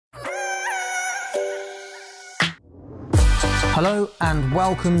Hello and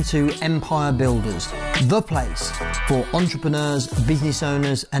welcome to Empire Builders, the place for entrepreneurs, business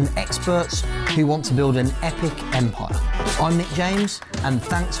owners and experts who want to build an epic empire. I'm Nick James and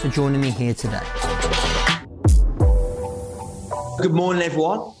thanks for joining me here today. Good morning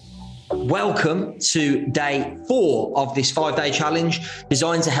everyone. Welcome to day 4 of this 5-day challenge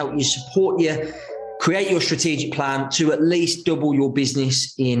designed to help you support you, create your strategic plan to at least double your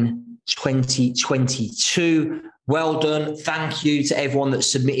business in 2022. Well done. Thank you to everyone that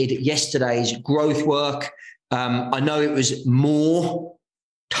submitted yesterday's growth work. I know it was more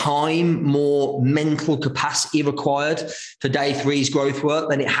time, more mental capacity required for day 3's growth work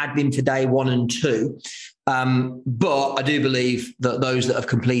than it had been for day 1 and 2. But I do believe that those that have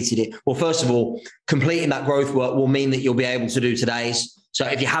completed it, well, first of all, completing that growth work will mean that you'll be able to do today's. So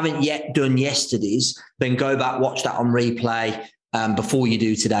if you haven't yet done yesterday's, then go back, watch that on replay before you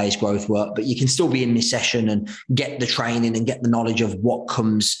do today's growth work. But you can still be in this session and get the training and get the knowledge of what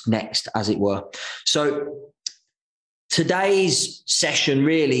comes next, as it were. So today's session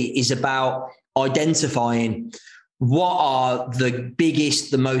really is about identifying what are the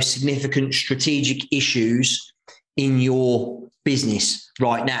biggest, the most significant strategic issues in your business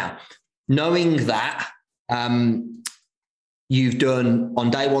right now. Knowing that you've done on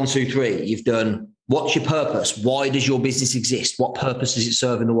day 1, 2, 3, you've done what's your purpose? Why does your business exist? What purpose does it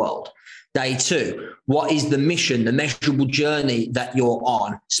serve in the world? Day 2, what is the mission, the measurable journey that you're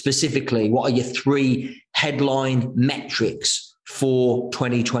on? Specifically, what are your 3 headline metrics for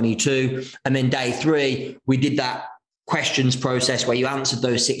 2022? And then day 3, we did that questions process where you answered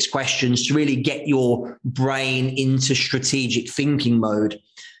those 6 questions to really get your brain into strategic thinking mode.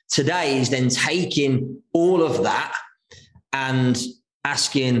 Today is then taking all of that and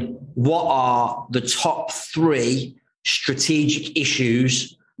asking what are the top 3 strategic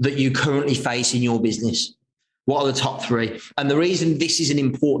issues that you currently face in your business? What are the top 3? And the reason this is an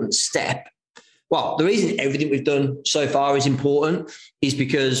important step, well, the reason everything we've done so far is important is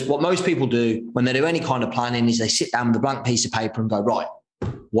because what most people do when they do any kind of planning is they sit down with a blank piece of paper and go, right,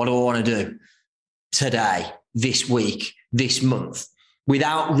 what do I want to do today, this week, this month,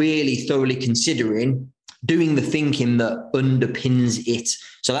 without really thoroughly considering doing the thinking that underpins it.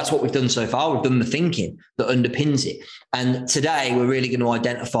 So that's what we've done so far. We've done the thinking that underpins it. And today we're really going to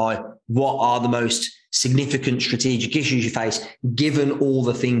identify what are the most significant strategic issues you face, given all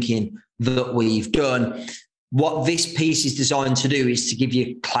the thinking that we've done. What this piece is designed to do is to give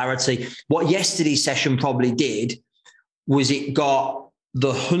you clarity. What yesterday's session probably did was it got the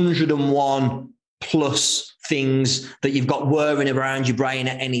 101 plus things that you've got whirring around your brain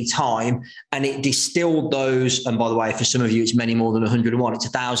at any time. And it distilled those. And by the way, for some of you, it's many more than 101. It's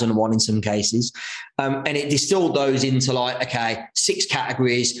 1,001 in some cases. And it distilled those into like, okay, 6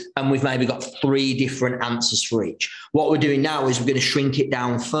 categories. And we've maybe got 3 different answers for each. What we're doing now is we're going to shrink it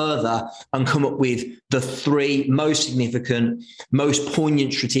down further and come up with the 3 most significant, most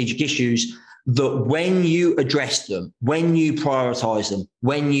poignant strategic issues that when you address them, when you prioritize them,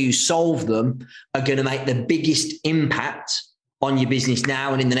 when you solve them, are going to make the biggest impact on your business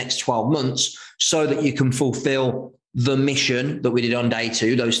now and in the next 12 months so that you can fulfill the mission that we did on day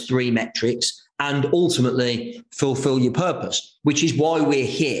 2, those 3 metrics, and ultimately fulfill your purpose, which is why we're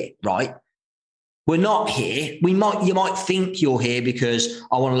here, right? We're not here. You might think you're here because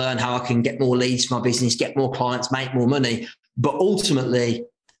I want to learn how I can get more leads for my business, get more clients, make more money. But ultimately,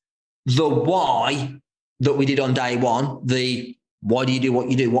 the why that we did on day 1, the why do you do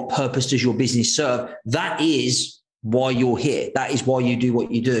what you do? What purpose does your business serve? That is why you're here. That is why you do what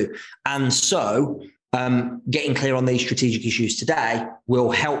you do. And so getting clear on these strategic issues today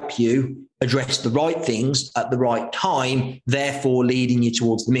will help you address the right things at the right time, therefore leading you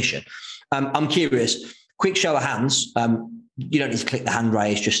towards the mission. I'm curious, quick show of hands. You don't need to click the hand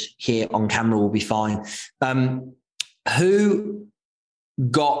raise, just here on camera will be fine. Who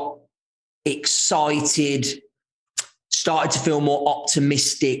got excited, started to feel more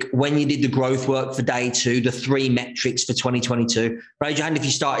optimistic when you did the growth work for day 2, the 3 metrics for 2022? Raise your hand if you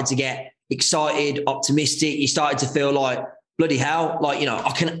started to get excited, optimistic, you started to feel like, bloody hell, like, you know,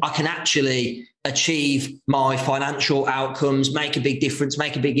 I can actually achieve my financial outcomes, make a big difference,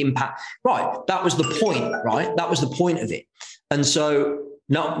 make a big impact. Right. That was the point, right? That was the point of it. And so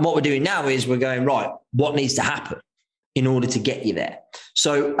now what we're doing now is we're going, right, what needs to happen in order to get you there?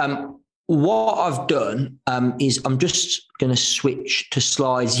 So what I've done is I'm just going to switch to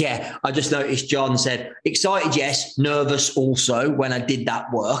slides. Yeah, I just noticed John said, excited, yes, nervous also when I did that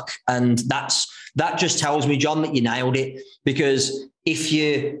work. And that just tells me, John, that you nailed it. Because if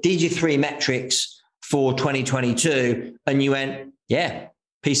you did your 3 metrics for 2022 and you went, yeah,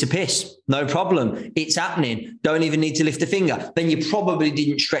 piece of piss, no problem. It's happening. Don't even need to lift a finger. Then you probably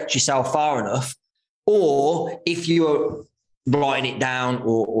didn't stretch yourself far enough. Or if you're writing it down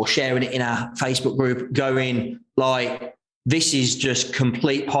or sharing it in our Facebook group, going like, this is just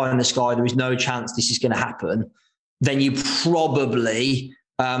complete pie in the sky, there is no chance this is going to happen, then you probably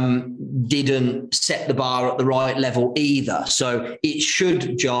didn't set the bar at the right level either. So it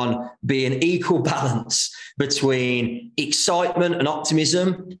should, John, be an equal balance between excitement and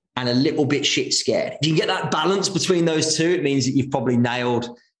optimism and a little bit shit scared. If you can get that balance between those two, it means that you've probably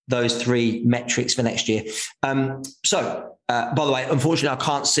nailed those three metrics for next year. By the way, unfortunately, I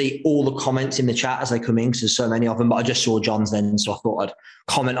can't see all the comments in the chat as they come in because there's so many of them, but I just saw John's then, so I thought I'd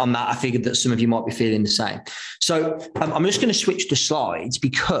comment on that. I figured that some of you might be feeling the same. So I'm just going to switch to slides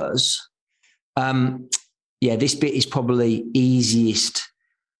because, this bit is probably easiest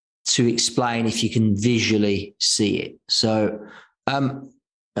to explain if you can visually see it. So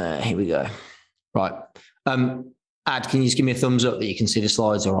here we go. Right. Ad, can you just give me a thumbs up that you can see the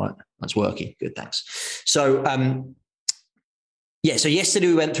slides? All right, that's working. Good, thanks. So, so yesterday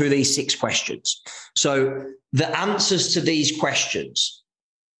we went through these 6 questions. So the answers to these questions,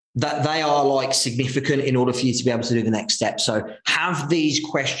 that they are like significant in order for you to be able to do the next step. So have these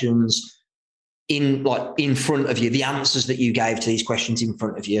questions in front of you, the answers that you gave to these questions in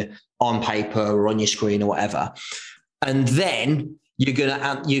front of you on paper or on your screen or whatever. And then you're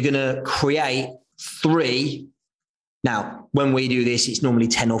gonna create 3. Now, when we do this, it's normally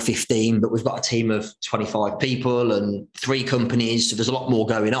 10 or 15, but we've got a team of 25 people and 3 companies. So there's a lot more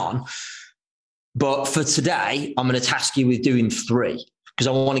going on. But for today, I'm going to task you with doing 3 because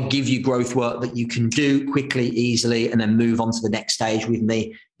I want to give you growth work that you can do quickly, easily, and then move on to the next stage with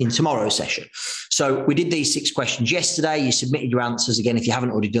me in tomorrow's session. So we did these 6 questions yesterday. You submitted your answers. Again, if you haven't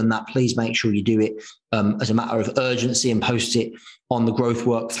already done that, please make sure you do it as a matter of urgency and post it on the growth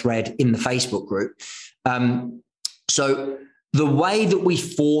work thread in the Facebook group. So the way that we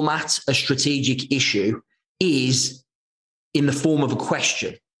format a strategic issue is in the form of a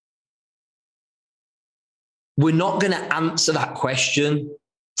question. We're not going to answer that question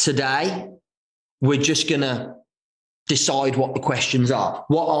today. We're just going to decide what the questions are.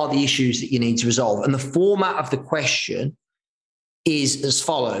 What are the issues that you need to resolve? And the format of the question is as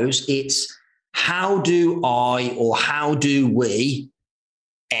follows. It's how do I or how do we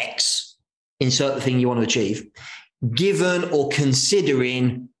X, insert the thing you want to achieve, given or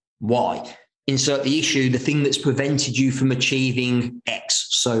considering Y. Insert the issue, the thing that's prevented you from achieving X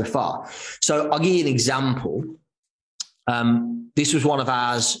so far. So I'll give you an example. This was one of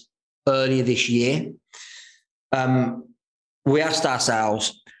ours earlier this year. We asked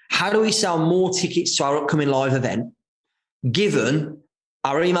ourselves, how do we sell more tickets to our upcoming live event, given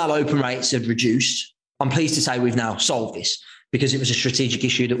our email open rates have reduced? I'm pleased to say we've now solved this, because it was a strategic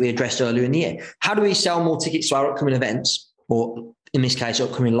issue that we addressed earlier in the year. How do we sell more tickets to our upcoming events, or in this case,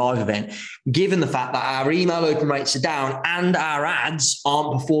 upcoming live event, given the fact that our email open rates are down and our ads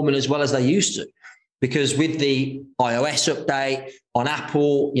aren't performing as well as they used to? Because with the iOS update on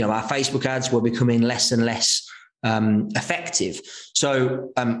Apple, our Facebook ads were becoming less and less effective.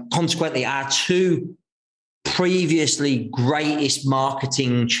 So consequently, our 2 previously greatest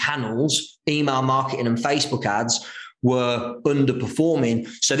marketing channels, email marketing and Facebook ads, were underperforming.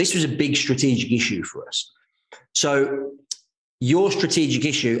 So this was a big strategic issue for us. So your strategic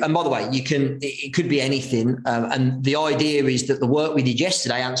issue, and by the way, it could be anything. And the idea is that the work we did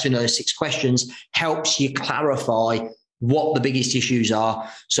yesterday, answering those 6 questions, helps you clarify what the biggest issues are.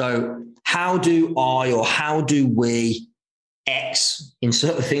 So how do I or how do we X,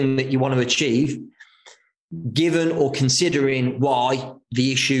 insert the thing that you want to achieve, given or considering Y,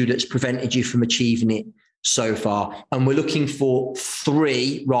 the issue that's prevented you from achieving it so far. And we're looking for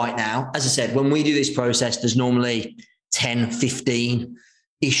 3 right now. As I said, when we do this process, there's normally 10, 15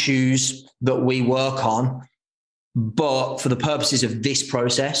 issues that we work on. But for the purposes of this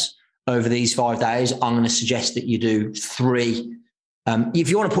process, over these 5 days, I'm going to suggest that you do 3. If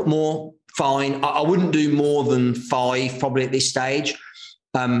you want to put more, fine. I wouldn't do more than 5 probably at this stage,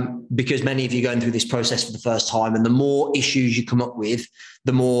 because many of you are going through this process for the first time, and the more issues you come up with,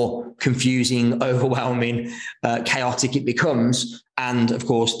 the more confusing, overwhelming, chaotic it becomes. And of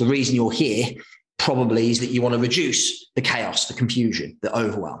course, the reason you're here probably is that you want to reduce the chaos, the confusion, the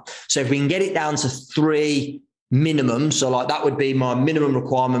overwhelm. So if we can get it down to 3 minimum, so like that would be my minimum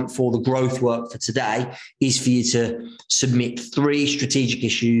requirement for the growth work for today, is for you to submit 3 strategic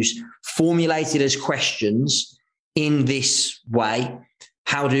issues formulated as questions in this way.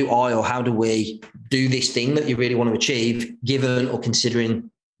 How do I or how do we do this thing that you really want to achieve, given or considering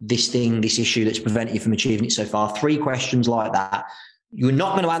this thing, this issue that's prevented you from achieving it so far? 3 questions like that. you're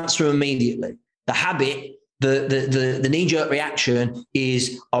not going to answer them immediately. The habit, the knee-jerk reaction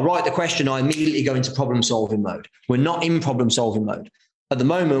is, I write the question, I immediately go into problem-solving mode. We're not in problem-solving mode. At the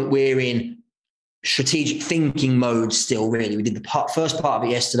moment, we're in strategic thinking mode still, really. We did the first part of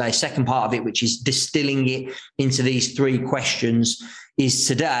it yesterday. Second part of it, which is distilling it into these 3 questions, is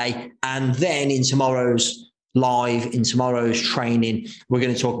today. And then in tomorrow's live, in tomorrow's training, we're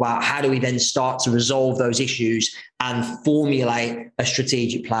going to talk about how do we then start to resolve those issues and formulate a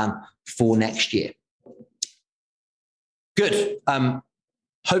strategic plan for next year. Good.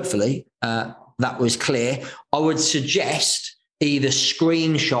 Hopefully that was clear. I would suggest either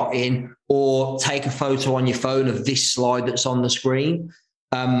screenshotting or take a photo on your phone of this slide that's on the screen,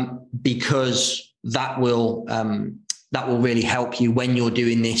 because that will really help you when you're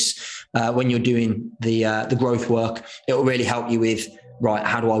doing this, when you're doing the growth work. It will really help you with, right,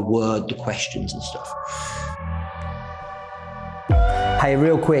 how do I word the questions and stuff. Hey,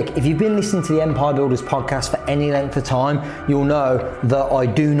 real quick, if you've been listening to the Empire Builders podcast for any length of time, you'll know that I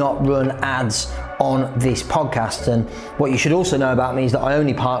do not run ads on this podcast. And what you should also know about me is that I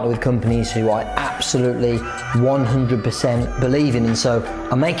only partner with companies who I absolutely 100% believe in. And so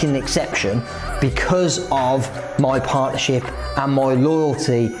I'm making an exception because of my partnership and my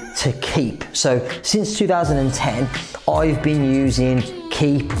loyalty to Keep. So since 2010, I've been using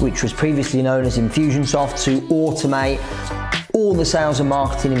Keep, which was previously known as Infusionsoft, to automate all the sales and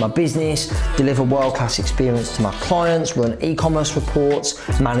marketing in my business, deliver world-class experience to my clients, run e-commerce reports,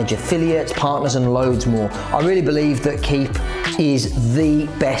 manage affiliates, partners, and loads more. I really believe that Keep is the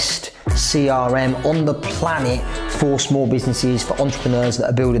best CRM on the planet for small businesses, for entrepreneurs that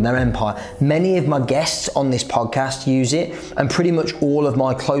are building their empire. Many of my guests on this podcast use it, and pretty much all of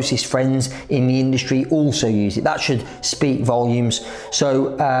my closest friends in the industry also use it. That should speak volumes.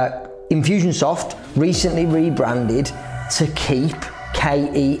 So Infusionsoft recently rebranded to Keep,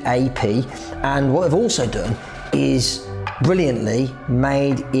 K-E-A-P, and what they've also done is brilliantly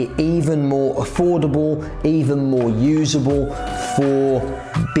made it even more affordable, even more usable for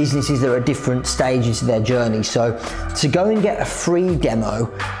businesses that are at different stages of their journey. So to go and get a free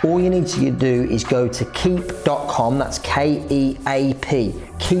demo, all you need to do is go to keep.com, that's K-E-A-P,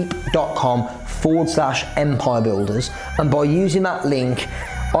 keep.com/Empire Builders, and by using that link,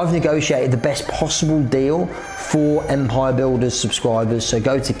 I've negotiated the best possible deal for Empire Builders subscribers. So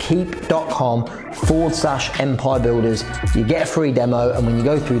go to keep.com/Empire Builders. You get a free demo, and when you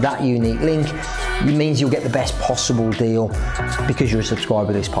go through that unique link, it means you'll get the best possible deal because you're a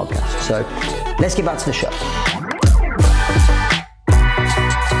subscriber to this podcast. So let's get back to the show.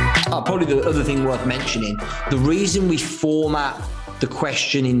 Probably the other thing worth mentioning, the reason we format the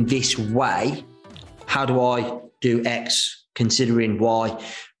question in this way, how do I do X considering Y?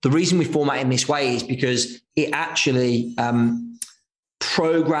 The reason we format it in this way is because it actually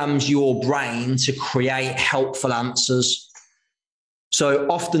programs your brain to create helpful answers. So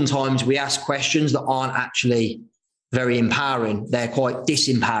oftentimes we ask questions that aren't actually very empowering. They're quite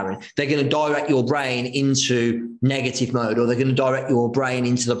disempowering. They're going to direct your brain into negative mode, or they're going to direct your brain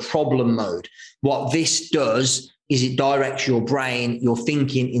into the problem mode. What this does is it directs your brain, your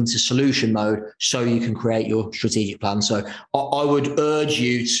thinking, into solution mode so you can create your strategic plan. So I would urge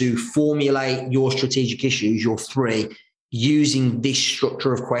you to formulate your strategic issues, your 3, using this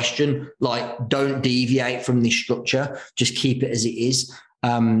structure of question. Like, don't deviate from this structure. Just keep it as it is,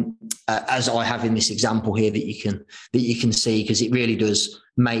 as I have in this example here that you can see, because it really does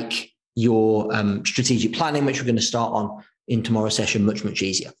make your strategic planning, which we're going to start on in tomorrow's session, much, much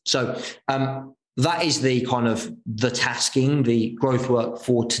easier. So that is the kind of the tasking, the growth work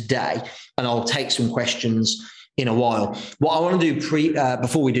for today. And I'll take some questions in a while. What I want to do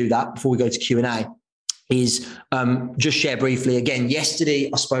before we do that, before we go to Q&A, is just share briefly. Again, yesterday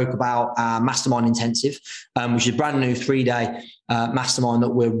I spoke about our Mastermind Intensive, which is a brand new 3-day mastermind that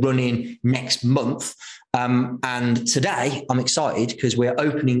we're running next month. And today I'm excited because we're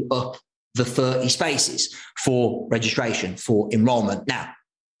opening up the 30 spaces for registration, for enrollment. Now,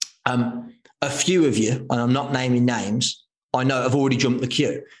 a few of you, and I'm not naming names, I know have already jumped the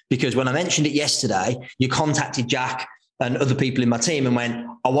queue, because when I mentioned it yesterday, you contacted Jack and other people in my team and went,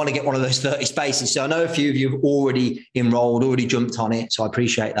 I want to get one of those 30 spaces. So I know a few of you have already enrolled, already jumped on it. So I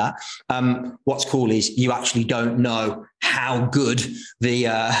appreciate that. What's cool is you actually don't know how good the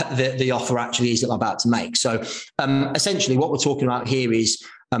offer actually is that I'm about to make. So essentially what we're talking about here is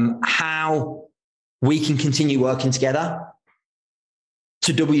how we can continue working together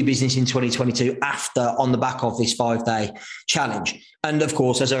to double your business in 2022 on the back of this 5-day challenge. And of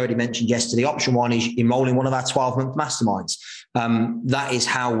course, as I already mentioned yesterday, option 1 is enrolling one of our 12-month masterminds. That is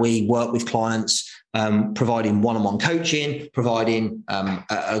how we work with clients providing one-on-one coaching, providing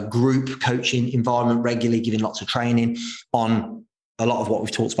a group coaching environment regularly, giving lots of training on a lot of what we've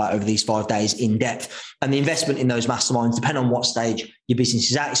talked about over these 5 days in depth. And the investment in those masterminds, depending on what stage your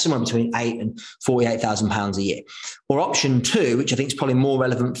business is at, is somewhere between £8,000 and £48,000 a year. Or option two, which I think is probably more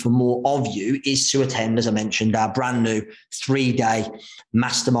relevant for more of you, is to attend, as I mentioned, our brand new 3-day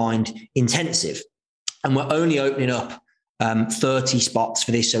mastermind intensive. And we're only opening up 30 spots for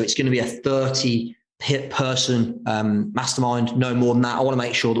this. So it's going to be a 30-person mastermind, no more than that. I want to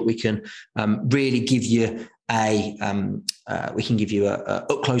make sure that we can really give you a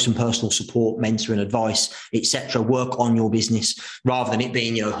up close and personal support, mentoring, advice, etc. Work on your business rather than it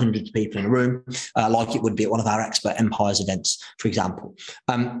being hundreds of people in a room like it would be at one of our Expert Empires events, for example.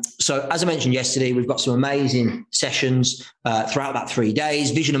 So as I mentioned yesterday, we've got some amazing sessions throughout that 3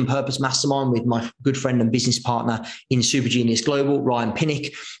 days. Vision and Purpose Mastermind with my good friend and business partner in Super Genius Global, Ryan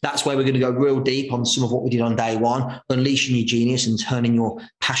Pinnock. That's where we're going to go real deep on some of what we did on day one, unleashing your genius and turning your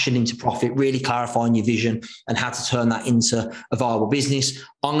passion into profit, really clarifying your vision and how to turn that into a viable business.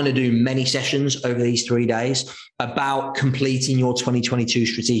 I'm going to do many sessions over these 3 days about completing your 2022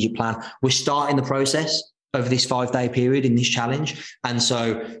 strategic plan. We're starting the process over this 5-day period in this challenge. And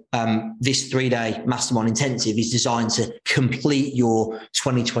so this 3-day mastermind intensive is designed to complete your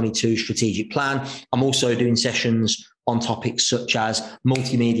 2022 strategic plan. I'm also doing sessions on topics such as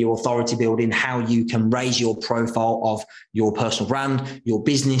multimedia authority building, how you can raise your profile of your personal brand, your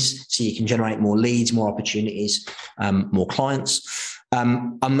business, so you can generate more leads, more opportunities, more clients.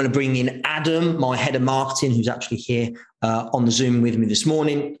 I'm going to bring in Adam, my head of marketing, who's actually here on the Zoom with me this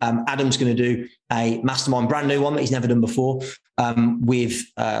morning. Adam's going to do a mastermind, brand new one that he's never done before, with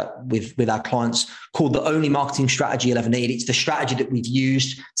our clients, called the Only Marketing Strategy You'll Ever Need. It's the strategy that we've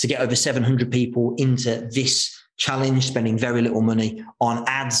used to get over 700 people into this challenge, spending very little money on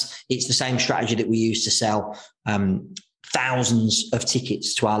ads. It's the same strategy that we use to sell thousands of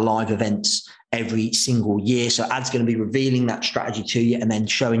tickets to our live events every single year. So Ad's going to be revealing that strategy to you and then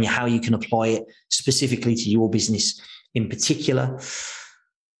showing you how you can apply it specifically to your business in particular.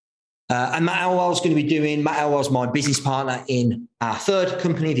 And Matt Elwell's going to be doing, Matt Elwell's my business partner in our third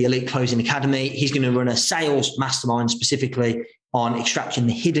company, the Elite Closing Academy. He's going to run a sales mastermind specifically on extracting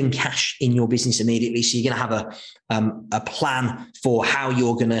the hidden cash in your business immediately. So you're going to have a plan for how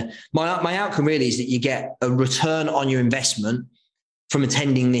you're going to, my outcome really is that you get a return on your investment from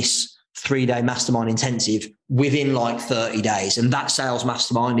attending this 3-day mastermind intensive within like 30 days. And that sales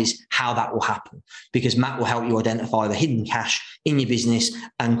mastermind is how that will happen, because Matt will help you identify the hidden cash in your business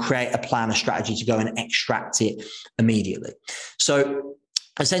and create a plan, a strategy to go and extract it immediately. So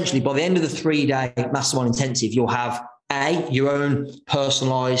essentially by the end of the 3-day mastermind intensive, you'll have your own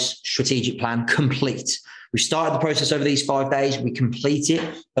personalized strategic plan complete. We started the process over these 5 days. We complete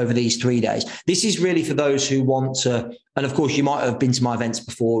it over these 3 days. This is really for those who want to, and of course, you might have been to my events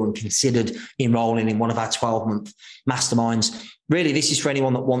before and considered enrolling in one of our 12-month masterminds. Really, this is for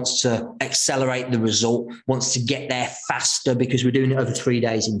anyone that wants to accelerate the result, wants to get there faster, because we're doing it over 3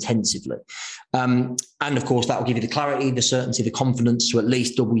 days intensively. And of course, that will give you the clarity, the certainty, the confidence to at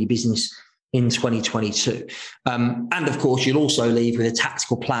least double your business in 2022. And of course, you'll also leave with a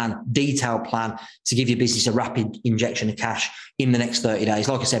tactical plan, detailed plan to give your business a rapid injection of cash in the next 30 days.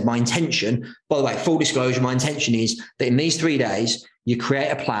 Like I said, my intention, by the way, full disclosure, my intention is that in these 3 days, you create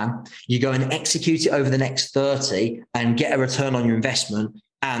a plan, you go and execute it over the next 30 and get a return on your investment.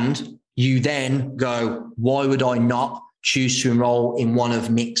 And you then go, why would I not choose to enroll in one of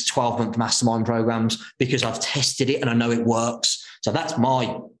Nick's 12-month mastermind programs? Because I've tested it and I know it works. So that's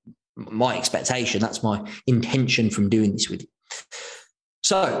my expectation. That's my intention from doing this with you.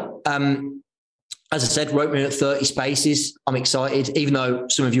 So, as I said, we're opening at 30 spaces. I'm excited, even though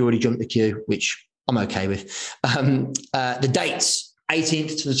some of you already jumped the queue, which I'm okay with. The dates,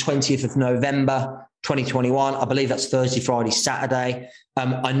 18th to the 20th of November, 2021. I believe that's Thursday, Friday, Saturday.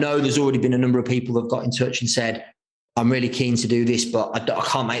 I know there's already been a number of people that have got in touch and said, I'm really keen to do this, but I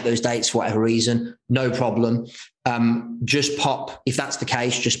can't make those dates for whatever reason. No problem. Just pop, if that's the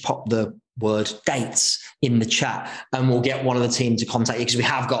case, just pop the word dates in the chat and we'll get one of the team to contact you, because we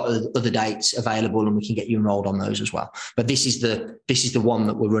have got other dates available and we can get you enrolled on those as well. But this is the one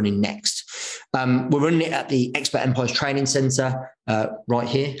that we're running next. We're running it at the Expert Empires Training Centre right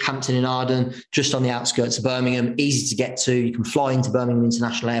here, Hampton in Arden, just on the outskirts of Birmingham, easy to get to. You can fly into Birmingham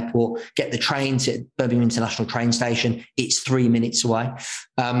International Airport, get the train to Birmingham International Train Station. It's 3 minutes away.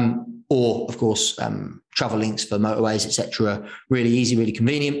 Or of course, travel links for motorways, etc. Really easy, really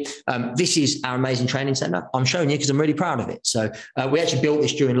convenient. This is our amazing training centre. I'm showing you because I'm really proud of it. So we actually built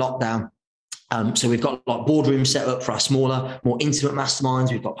this during lockdown So we've got like boardrooms set up for our smaller, more intimate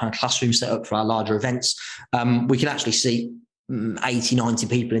masterminds. We've got kind of classrooms set up for our larger events. We can actually seat 80, 90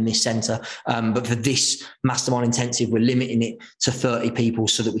 people in this centre. But for this mastermind intensive, we're limiting it to 30 people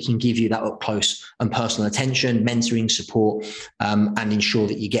so that we can give you that up close and personal attention, mentoring, support, and ensure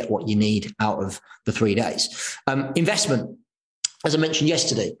that you get what you need out of the 3 days. Investment, as I mentioned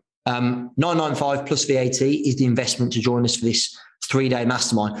yesterday, 995 plus VAT is the investment to join us for this 3-day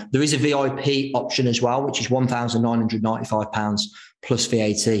mastermind. There is a VIP option as well, which is £1,995 plus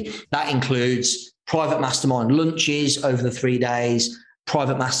VAT. That includes private mastermind lunches over the 3 days,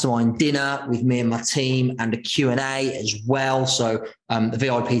 private mastermind dinner with me and my team, and a Q&A as well. So the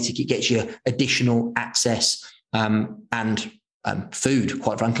VIP ticket gets you additional access and food,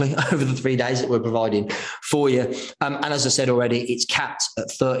 quite frankly, over the 3 days that we're providing for you. And as I said already, it's capped at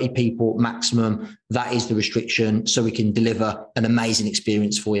 30 people maximum. That is the restriction, so we can deliver an amazing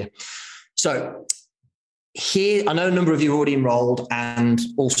experience for you. So here, I know a number of you are already enrolled, and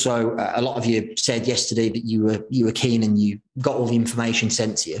also a lot of you said yesterday that you were keen and you got all the information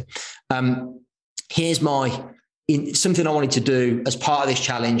sent to you. Here's something I wanted to do as part of this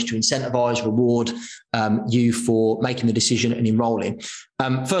challenge to incentivize, reward you for making the decision and enrolling.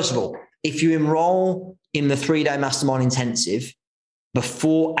 First of all, if you enroll in the 3-day mastermind intensive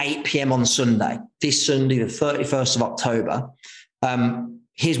before 8 p.m. on Sunday, this Sunday, the 31st of October,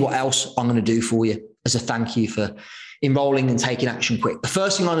 here's what else I'm going to do for you as a thank you for enrolling and taking action quick. The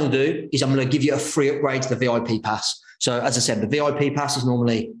first thing I'm going to do is I'm going to give you a free upgrade to the VIP pass. So as I said, the VIP pass is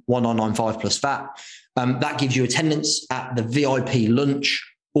normally 1995 plus VAT. That gives you attendance at the VIP lunch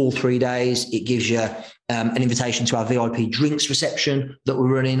all 3 days. It gives you an invitation to our VIP drinks reception that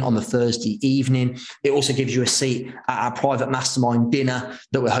we're running on the Thursday evening. It also gives you a seat at our private mastermind dinner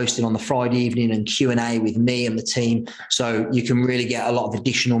that we're hosting on the Friday evening, and Q&A with me and the team. So you can really get a lot of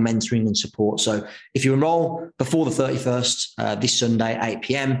additional mentoring and support. So if you enroll before the 31st, this Sunday, 8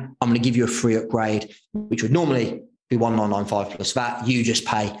 p.m, I'm going to give you a free upgrade, which would normally be 1995 plus VAT. You just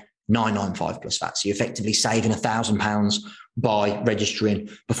pay 995 plus VAT. So you're effectively saving £1,000 by registering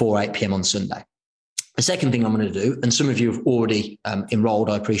before 8 p.m. on Sunday. The second thing I'm going to do, and some of you have already enrolled,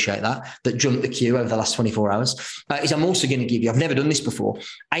 I appreciate that jumped the queue over the last 24 hours, is I'm also going to give you, I've never done this before,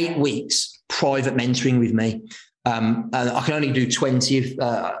 8 weeks private mentoring with me. And I can only do 20,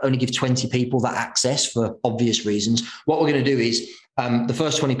 only give 20 people that access for obvious reasons. What we're going to do is the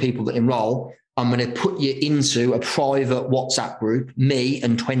first 20 people that enroll, I'm going to put you into a private WhatsApp group, me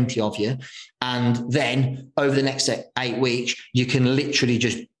and 20 of you. And then over the next 8 weeks, you can literally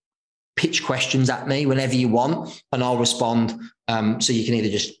just pitch questions at me whenever you want, and I'll respond. So you can either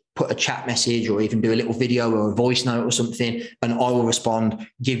just put a chat message or even do a little video or a voice note or something, and I will respond,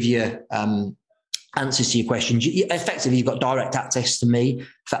 give you answers to your questions. Effectively, you've got direct access to me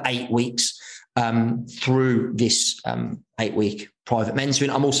for 8 weeks through this 8-week private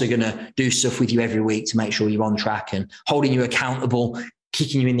mentoring. I'm also going to do stuff with you every week to make sure you're on track and holding you accountable,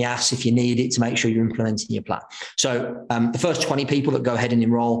 kicking you in the ass if you need it to make sure you're implementing your plan. So the first 20 people that go ahead and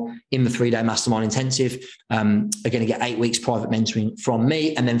enroll in the 3-day mastermind intensive are going to get 8 weeks private mentoring from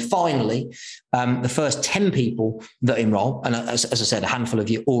me. And then finally, the first 10 people that enroll, and as I said, a handful of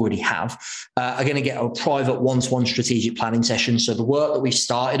you already have, are going to get a private one-to-one strategic planning session. So the work that we've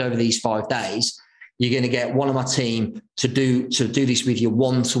started over these 5 days, you're going to get one of my team to do this with you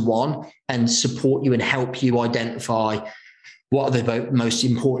one-to-one and support you and help you identify what are the most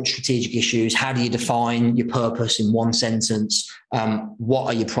important strategic issues? How do you define your purpose in one sentence? What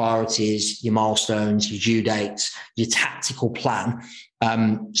are your priorities, your milestones, your due dates, your tactical plan,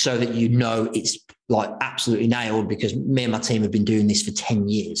 so that you know it's like absolutely nailed, because me and my team have been doing this for 10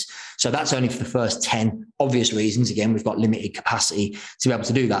 years. So that's only for the first 10 obvious reasons. Again, we've got limited capacity to be able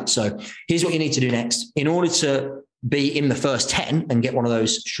to do that. So here's what you need to do next. In order to be in the first 10 and get one of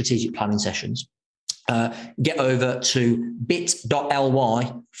those strategic planning sessions, get over to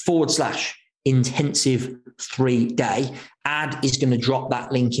bit.ly/intensive 3-day. Ad is going to drop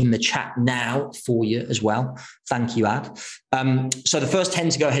that link in the chat now for you as well. Thank you, Ad. So the first 10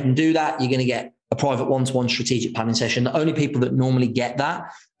 to go ahead and do that, you're going to get a private one-to-one strategic planning session. The only people that normally get that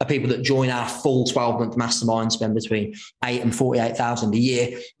are people that join our full 12-month mastermind, spend between 8 and 48,000 a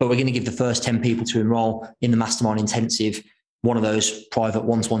year. But we're going to give the first 10 people to enroll in the mastermind intensive one of those private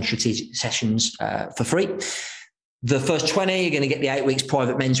one-to-one strategic sessions for free. The first 20, you're going to get the 8 weeks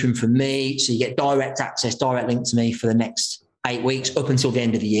private mentoring from me. So you get direct access, direct link to me for the next 8 weeks up until the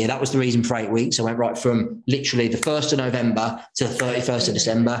end of the year. That was the reason for 8 weeks. I went right from literally the 1st of November to the 31st of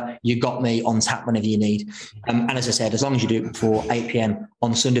December. You got me on tap whenever you need. And as I said, as long as you do it before 8 p.m.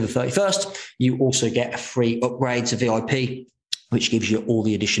 on Sunday the 31st, you also get a free upgrade to VIP, which gives you all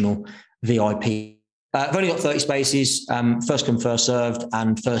the additional VIP. I've only got 30 spaces, first come, first served,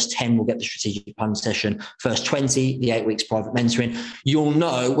 and first 10 will get the strategic planning session. First 20, the 8 weeks private mentoring. You'll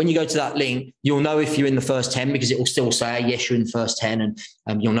know when you go to that link, you'll know if you're in the first 10 because it will still say, yes, you're in the first 10.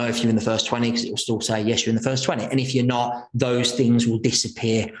 And you'll know if you're in the first 20 because it will still say, yes, you're in the first 20. And if you're not, those things will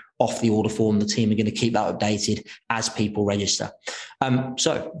disappear off the order form. The team are going to keep that updated as people register.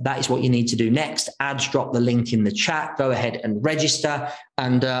 So that is what you need to do next. Ads, drop the link in the chat. Go ahead and register.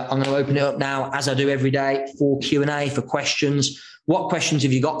 And I'm going to open it up now, as I do every day, for Q&A, for questions. What questions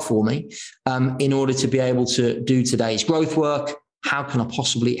have you got for me in order to be able to do today's growth work? How can I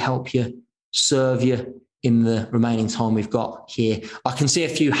possibly help you, serve you in the remaining time we've got here? I can see a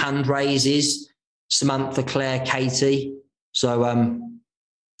few hand raises. Samantha, Claire, Katie. So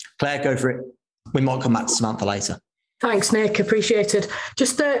Claire, go for it. We might come back to Samantha later. Thanks, Nick. Appreciated.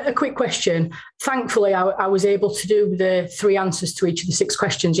 Just a quick question. Thankfully, I was able to do the 3 answers to each of the 6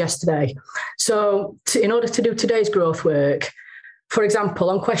 questions yesterday. So in order to do today's growth work, for example,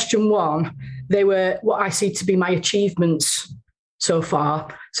 on question 1, they were what I see to be my achievements so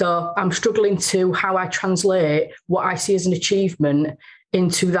far. So I'm struggling to how I translate what I see as an achievement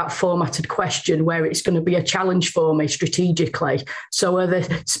into that formatted question where it's going to be a challenge for me strategically. So are there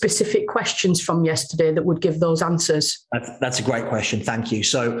specific questions from yesterday that would give those answers? That's a great question. Thank you.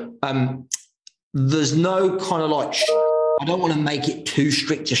 So there's no kind of like, I don't want to make it too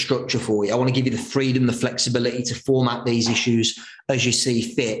strict a structure for you. I want to give you the freedom, the flexibility to format these issues as you see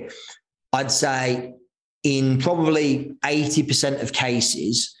fit. I'd say in probably 80% of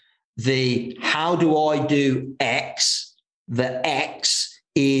cases, the how do I do X, the X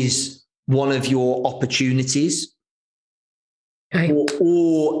is one of your opportunities. Okay.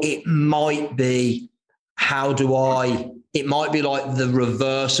 Or it might be, it might be like the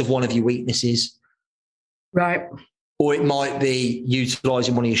reverse of one of your weaknesses. Right. Or it might be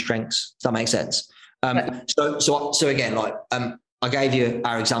utilizing one of your strengths. Does that make sense? So again, like I gave you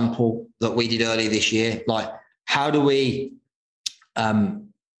our example that we did earlier this year. Like, how do we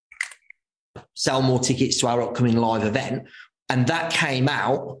sell more tickets to our upcoming live event? And that came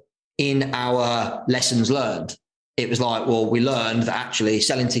out in our lessons learned. It was like, well, we learned that actually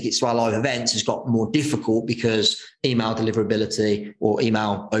selling tickets to our live events has got more difficult because email deliverability or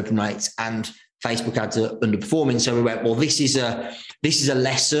email open rates and Facebook ads are underperforming. So we went, well, this is a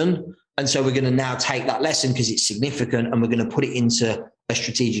lesson. And so we're going to now take that lesson because it's significant and we're going to put it into a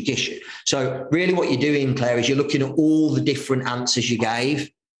strategic issue. So really what you're doing, Claire, is you're looking at all the different answers you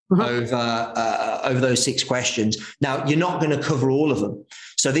gave over those 6 questions. Now, you're not going to cover all of them.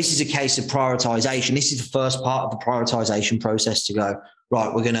 So this is a case of prioritization. This is the first part of the prioritization process to go,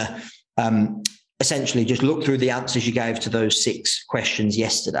 right, we're going to essentially just look through the answers you gave to those 6 questions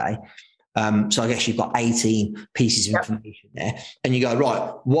yesterday. So I guess you've got 18 pieces of information there. And you go,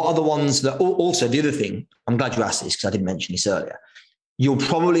 right, what are the ones that also the other thing, I'm glad you asked this because I didn't mention this earlier. You'll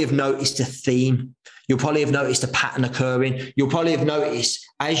probably have noticed a theme. You'll probably have noticed a pattern occurring. You'll probably have noticed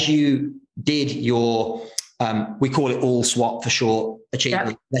as you did your, we call it all SWOT for short,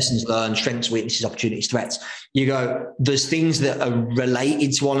 achievement, lessons learned, strengths, weaknesses, opportunities, threats. You go, there's things that are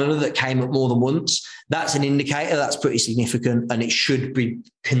related to one another that came up more than once. That's an indicator. That's pretty significant and it should be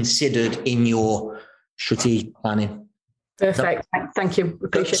considered in your strategic planning. Perfect. Thank you.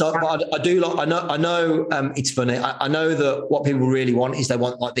 Appreciate that. I do like, I know it's funny. I know that what people really want is they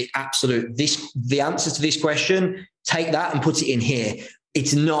want like the absolute, the answer to this question, take that and put it in here.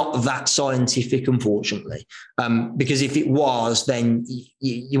 It's not that scientific, unfortunately, because if it was, then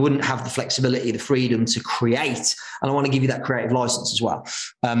you wouldn't have the flexibility, the freedom to create. And I want to give you that creative license as well.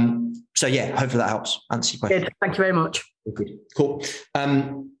 So yeah, hopefully that helps answer your question. Good. Thank you very much. Good. Cool.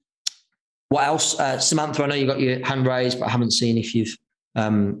 What else? Samantha, I know you got your hand raised, but I haven't seen if you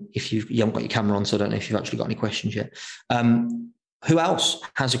haven't got your camera on, so I don't know if you've actually got any questions yet. Who else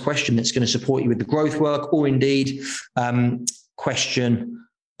has a question that's going to support you with the growth work or indeed question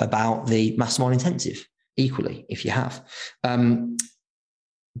about the Mastermind Intensive equally, if you have?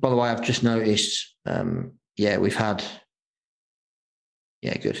 By the way, I've just noticed, we've had,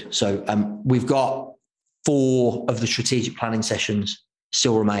 good. So we've got 4 of the strategic planning sessions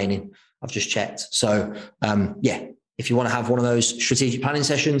still remaining. I've just checked. So if you want to have one of those strategic planning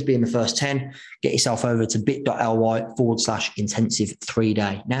sessions, be in the first 10, get yourself over to bit.ly/intensive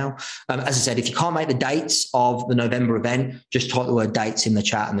 3-day now. As I said, if you can't make the dates of the November event, just type the word dates in the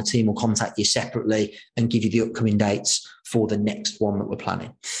chat and the team will contact you separately and give you the upcoming dates for the next one that we're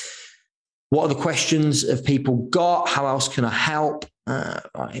planning. What other questions have people got? How else can I help? Right,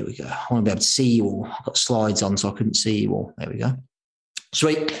 here we go. I want to be able to see you all. I've got slides on, so I couldn't see you all. There we go.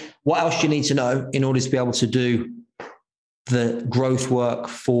 Sweet. What else do you need to know in order to be able to do the growth work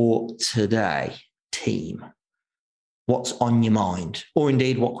for today, team? What's on your mind? Or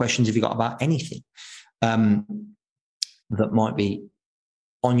indeed, what questions have you got about anything that might be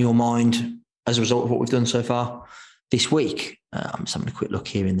on your mind as a result of what we've done so far this week? I'm just having a quick look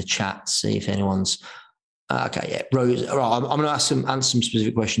here in the chat, see if anyone's... Okay, yeah, Rose. Right, I'm going to answer some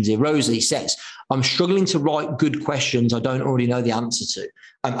specific questions here. Rosie says, I'm struggling to write good questions I don't already know the answer to.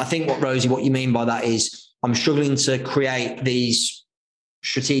 I think what you mean by that is I'm struggling to create these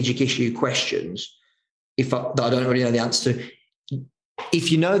strategic issue questions that I don't already know the answer to.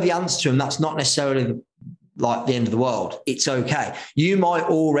 If you know the answer to them, that's not necessarily like the end of the world. It's okay. You might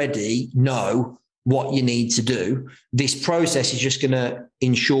already know what you need to do. This process is just going to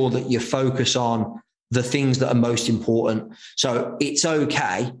ensure that you focus on the things that are most important. So it's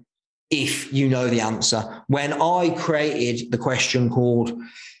okay if you know the answer. When I created the question called,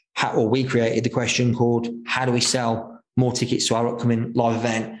 we created the question called, how do we sell more tickets to our upcoming live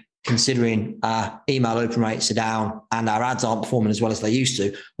event, considering our email open rates are down and our ads aren't performing as well as they used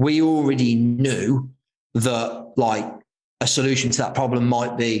to, we already knew that like a solution to that problem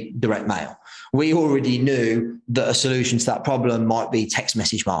might be direct mail. We already knew that a solution to that problem might be text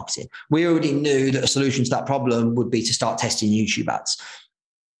message marketing. We already knew that a solution to that problem would be to start testing YouTube ads.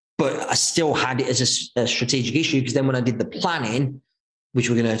 But I still had it as a strategic issue, because then when I did the planning, which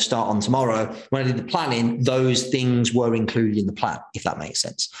we're going to start on tomorrow, when I did the planning, those things were included in the plan, if that makes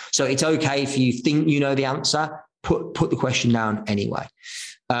sense. So it's okay if you think you know the answer, put the question down anyway.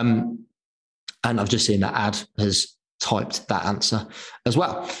 And I've just seen that Ad has typed that answer as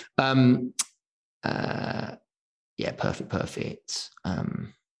well. Yeah, perfect.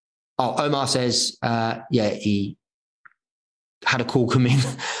 Omar says, he had a call come in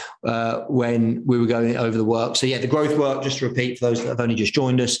when we were going over the work. So yeah, the growth work, just to repeat for those that have only just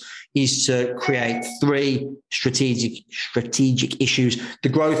joined us, is to create 3 strategic issues. The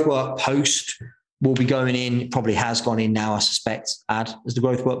growth work post will be going in, probably has gone in now, I suspect. Ad, has the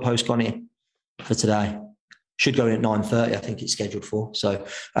growth work post gone in for today? Should go in at 9:30, I think it's scheduled for. So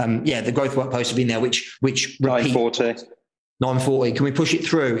the growth work post will be in there, which 9:40. 9:40. Can we push it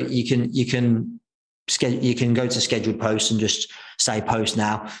through? You can go to scheduled posts and just say post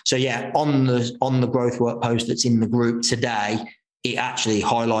now. So yeah, on the growth work post that's in the group today, it actually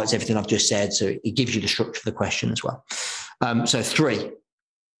highlights everything I've just said. So it gives you the structure of the question as well. So 3.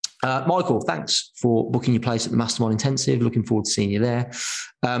 Michael, thanks for booking your place at the Mastermind Intensive. Looking forward to seeing you there.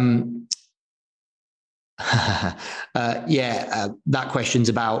 That question's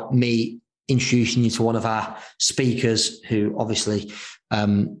about me introducing you to one of our speakers, who obviously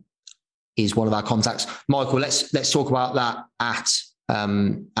is one of our contacts. Michael, let's talk about that at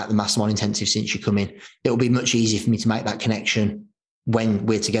the Mastermind Intensive. Since you come in, it'll be much easier for me to make that connection when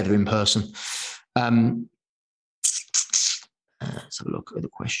we're together in person. Let's have a look at the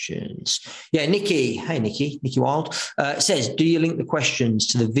questions. Yeah, Nikki. Hey, Nikki Wild says, do you link the questions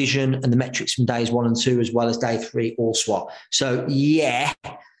to the vision and the metrics from days 1 and 2 as well as day 3 all SWOT? So yeah,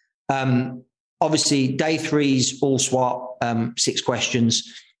 obviously day 3's all SWOT, 6 questions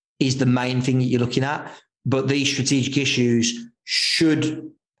is the main thing that you're looking at, but these strategic issues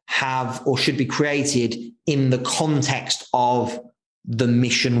should be created in the context of the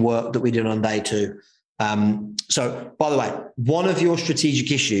mission work that we did on day 2. So, by the way, one of your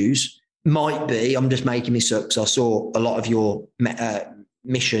strategic issues might be, I'm just making this up because I saw a lot of your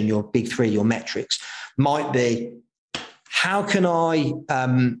mission, your big 3, your metrics, might be, how can I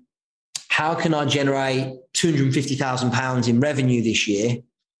generate £250,000 in revenue this year,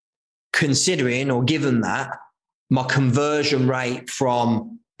 considering or given that my conversion rate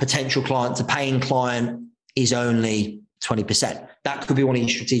from potential client to paying client is only 20%. That could be one of your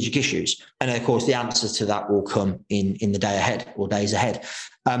strategic issues. And of course, the answer to that will come in the day ahead or days ahead.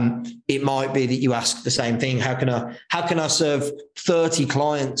 It might be that you ask the same thing. How can I serve 30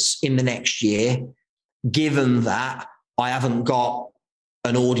 clients in the next year, given that I haven't got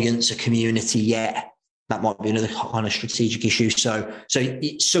an audience, a community yet? That might be another kind of strategic issue. So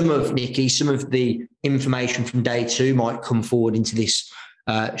some of the information from day 2 might come forward into this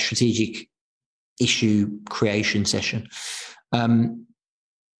strategic issue creation session.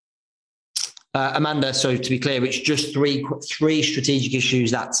 Amanda, so to be clear, it's just three strategic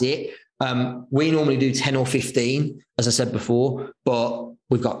issues. That's it. We normally do 10 or 15, as I said before, but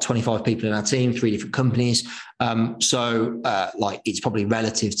we've got 25 people in our team, 3 different companies. It's probably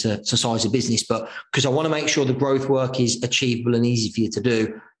relative to size of business, but because I want to make sure the growth work is achievable and easy for you to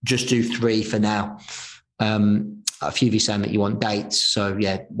do, just do 3 for now. A few of you saying that you want dates. So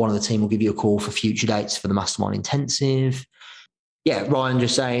yeah, one of the team will give you a call for future dates for the Mastermind Intensive. yeah, Ryan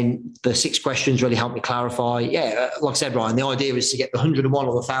just saying the 6 questions really helped me clarify. Yeah, like I said, Ryan, the idea is to get the 101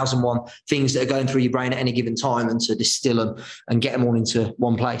 or the 1,001 things that are going through your brain at any given time and to distill them and get them all into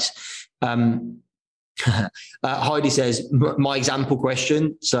one place. Heidi says, my example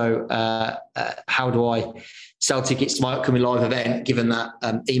question. So how do I sell tickets to my upcoming live event, given that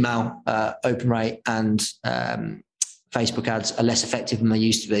email open rate and Facebook ads are less effective than they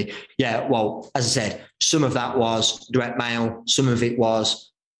used to be? Yeah, well, as I said, some of that was direct mail. Some of it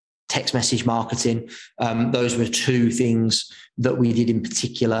was text message marketing. Those were 2 things that we did in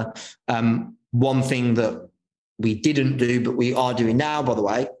particular. One thing that we didn't do, but we are doing now, by the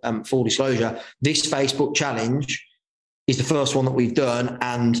way, full disclosure, this Facebook challenge is the first one that we've done.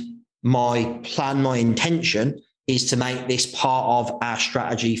 And my plan, my intention is to make this part of our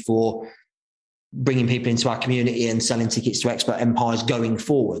strategy for bringing people into our community and selling tickets to expert empires going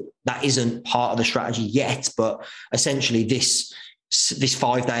forward. That isn't part of the strategy yet, but essentially this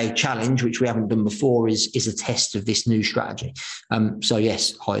 5-day challenge, which we haven't done before, is a test of this new strategy. So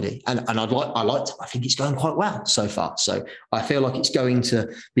yes, Heidi, and I think it's going quite well so far. So I feel like it's going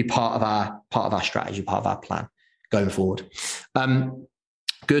to be part of our strategy, part of our plan going forward.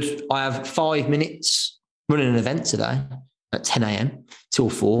 Good. I have 5 minutes running an event today at 10 a.m. till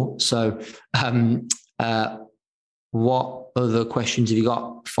 4. So what other questions have you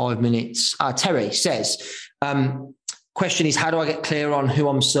got? 5 minutes. Terry says, question is, how do I get clear on who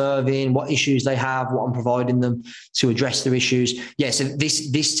I'm serving, what issues they have, what I'm providing them to address their issues? Yeah, so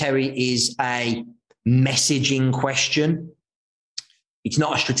this Terry, is a messaging question. It's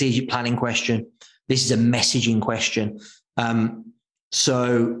not a strategic planning question. This is a messaging question.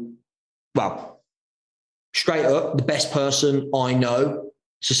 Well, straight up, the best person I know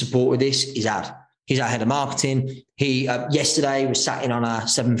to support with this is Ad. He's our head of marketing. He yesterday was sat in on our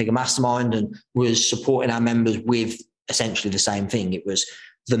 7-figure mastermind and was supporting our members with essentially the same thing. It was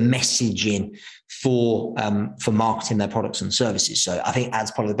the messaging for marketing their products and services. So I think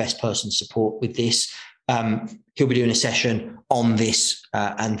Ad's probably the best person to support with this. He'll be doing a session on this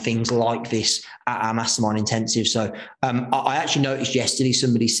and things like this at our mastermind intensive. So I actually noticed yesterday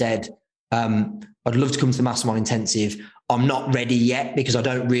somebody said, I'd love to come to the mastermind intensive. I'm not ready yet because I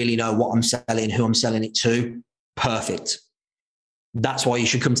don't really know what I'm selling, who I'm selling it to. Perfect. That's why you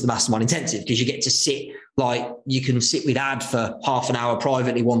should come to the mastermind intensive, because you get to sit, like you can sit with Ad for half an hour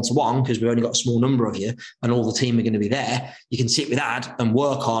privately one-to-one, because we've only got a small number of you and all the team are going to be there. You can sit with Ad and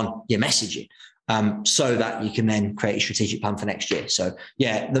work on your messaging so that you can then create a strategic plan for next year. So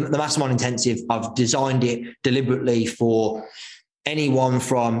yeah, the mastermind intensive, I've designed it deliberately for anyone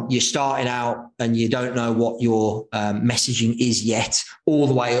from you're starting out and you don't know what your messaging is yet, all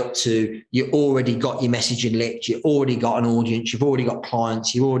the way up to you already got your messaging lit, you already got an audience, you've already got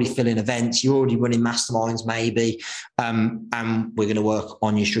clients, you're already filling events, you're already running masterminds maybe, and we're going to work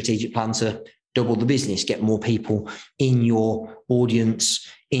on your strategic plan to double the business, get more people in your audience,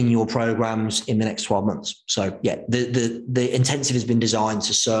 in your programs in the next 12 months. So yeah, the intensive has been designed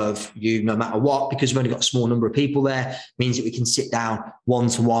to serve you no matter what, because we've only got a small number of people there, means that we can sit down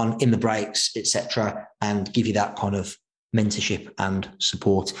one-to-one in the breaks, etc., and give you that kind of mentorship and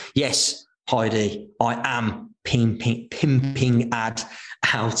support. Yes, Heidi, I am pimping Ad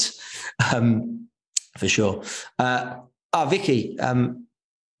out for sure. Vicky,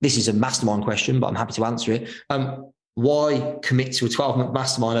 this is a mastermind question, but I'm happy to answer it. Why commit to a 12-month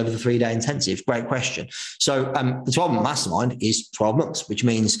mastermind over the 3-day intensive? Great question. So the 12-month mastermind is 12 months, which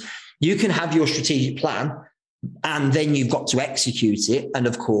means you can have your strategic plan and then you've got to execute it. And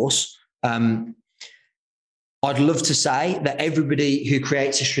of course, I'd love to say that everybody who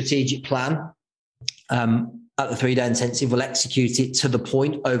creates a strategic plan at the 3-day intensive will execute it to the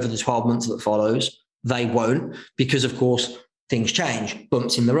point over the 12 months that follows. They won't, because of course, things change,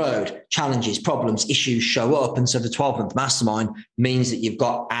 bumps in the road, challenges, problems, issues show up. And so the 12-month mastermind means that you've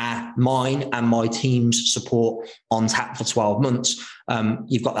got mine and my team's support on tap for 12 months.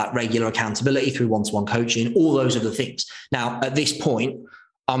 You've got that regular accountability through one-to-one coaching, all those other things. Now, at this point,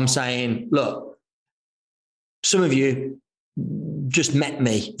 I'm saying, look, some of you just met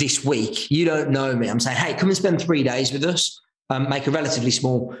me this week. You don't know me. I'm saying, hey, come and spend 3 days with us. Make a relatively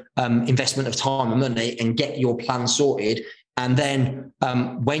small investment of time and money and get your plan sorted. And then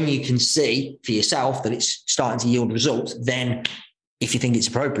when you can see for yourself that it's starting to yield results, then if you think it's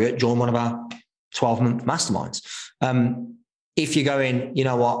appropriate, join one of our 12-month masterminds. If you're going, you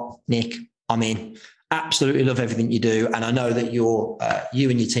know what, Nick, I'm in, absolutely love everything you do, and I know that you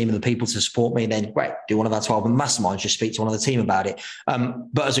and your team are the people to support me, then great, do one of our 12-month masterminds, just speak to one of the team about it.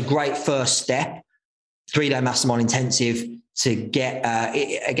 But as a great first step, 3-day mastermind intensive to get,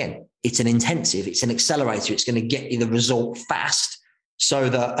 again, it's an intensive, it's an accelerator. It's going to get you the result fast so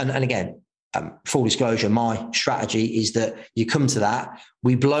that, and again, full disclosure, my strategy is that you come to that,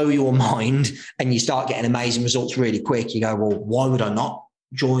 we blow your mind and you start getting amazing results really quick. You go, well, why would I not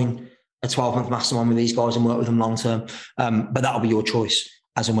join a 12-month mastermind with these guys and work with them long term? But that'll be your choice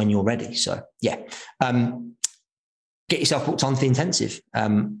as and when you're ready. So yeah, get yourself booked onto the intensive.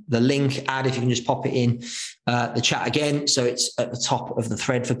 The link, if you can just pop it in the chat again. So it's at the top of the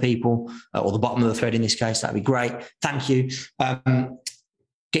thread for people, or the bottom of the thread in this case, that'd be great. Thank you.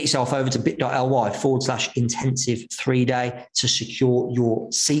 Get yourself over to bit.ly/intensive 3-day to secure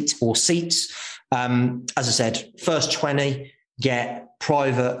your seat or seats. As I said, first 20 get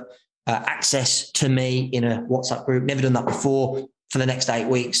private access to me in a WhatsApp group. Never done that before. For the next 8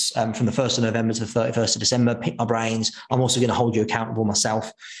 weeks, from the 1st of November to the 31st of December, pick my brains. I'm also going to hold you accountable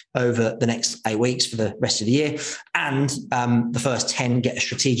myself over the next 8 weeks for the rest of the year. And the first 10 get a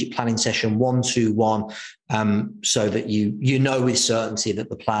strategic planning session 1-to-1, so that you know with certainty that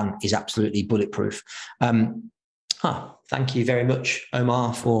the plan is absolutely bulletproof. Thank you very much,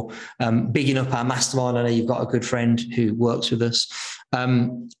 Omar, for bigging up our mastermind. I know you've got a good friend who works with us.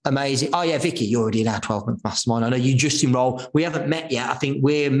 Amazing. Oh yeah, Vicky, you're already in our 12-month mastermind. I know you just enrolled. We haven't met yet. I think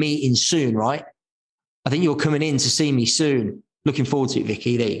we're meeting soon, right? I think you're coming in to see me soon. Looking forward to it,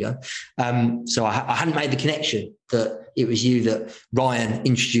 Vicky. There you go. So I hadn't made the connection that it was you that Ryan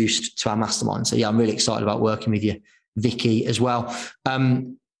introduced to our mastermind. So yeah, I'm really excited about working with you, Vicky, as well.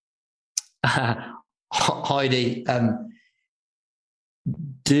 Heidi,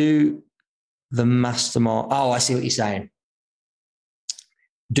 do the mastermind. Oh, I see what you're saying.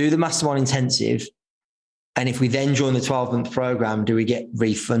 Do the mastermind intensive. And if we then join the 12-month program, do we get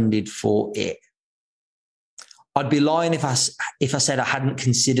refunded for it? I'd be lying if I said I hadn't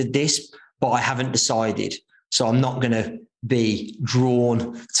considered this, but I haven't decided. So I'm not going to be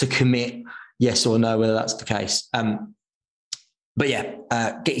drawn to commit yes or no, whether that's the case. But yeah,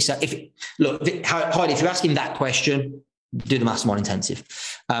 get yourself. Heidi, if you're asking that question, do the mastermind intensive,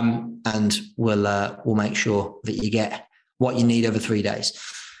 and we'll make sure that you get what you need over 3 days.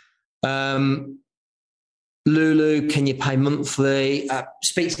 Lulu, can you pay monthly?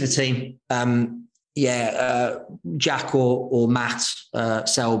 Speak to the team. Jack or Matt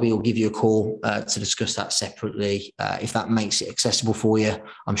Selby will give you a call to discuss that separately. If that makes it accessible for you,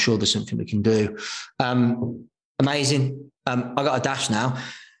 I'm sure there's something we can do. Amazing. I got a dash now.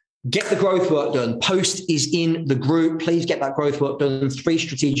 Get the growth work done. Post is in the group. Please get that growth work done. 3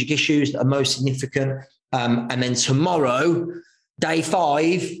 strategic issues that are most significant. And then tomorrow, day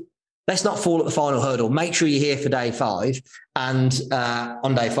 5, let's not fall at the final hurdle. Make sure you're here for day 5. And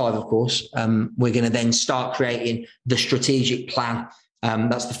on day 5, of course, we're going to then start creating the strategic plan.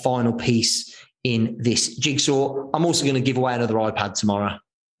 That's the final piece in this jigsaw. I'm also going to give away another iPad tomorrow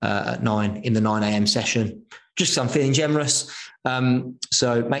at 9 in the 9 a.m. session, just because I'm feeling generous.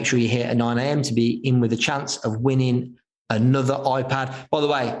 So make sure you're here at 9 a.m. to be in with a chance of winning another iPad. By the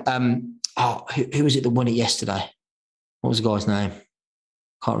way, who was it that won it yesterday? What was the guy's name?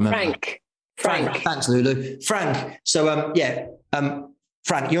 Can't remember. Frank. Thanks, Lulu. Frank. So,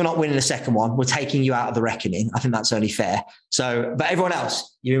 Frank, you're not winning the second one. We're taking you out of the reckoning. I think that's only fair. So, but everyone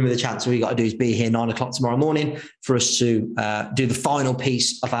else, you're in with a chance. All you got to do is be here 9 o'clock tomorrow morning for us to do the final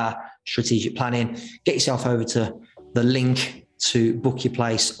piece of our strategic planning. Get yourself over to the link to book your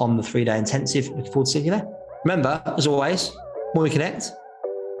place on the 3-day intensive. Looking forward to seeing you there. Remember, as always, more we connect,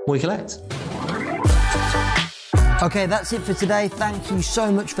 more we collect. Okay, that's it for today. Thank you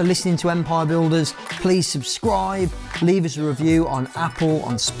so much for listening to Empire Builders. Please subscribe, leave us a review on Apple,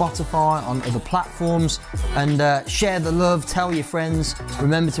 on Spotify, on other platforms, and share the love, tell your friends.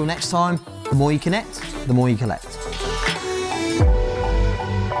 Remember, till next time, the more you connect, the more you collect.